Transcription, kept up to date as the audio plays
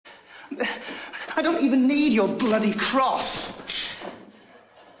I don't even need your bloody cross.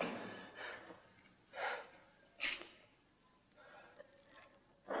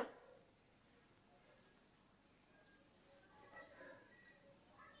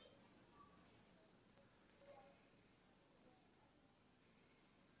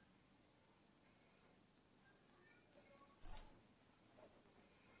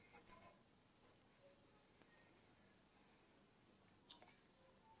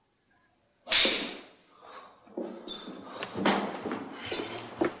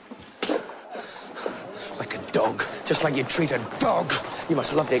 Dog, just like you treat a dog. You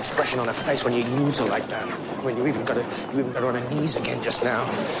must love the expression on her face when you use her like that. When you even got her on her knees again just now.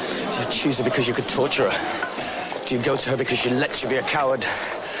 Do you choose her because you could torture her? Do you go to her because she lets you be a coward?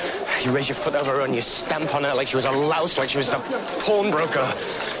 You raise your foot over her and you stamp on her like she was a louse, like she was a pawnbroker.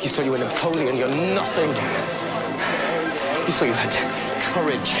 You thought you were Napoleon, you're nothing. You thought you had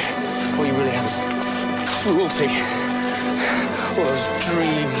courage. All you really had was cruelty. All those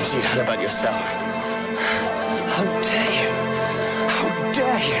dreams you had about yourself. How dare you? How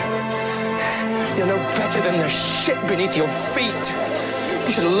dare you? You're no better than the shit beneath your feet.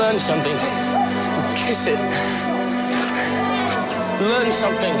 You should learn something. Kiss it. Learn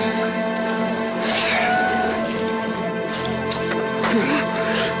something.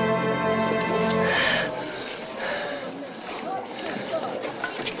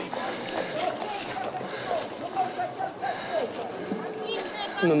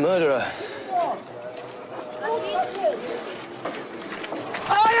 I'm a murderer.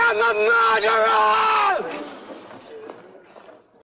 I am a murderer!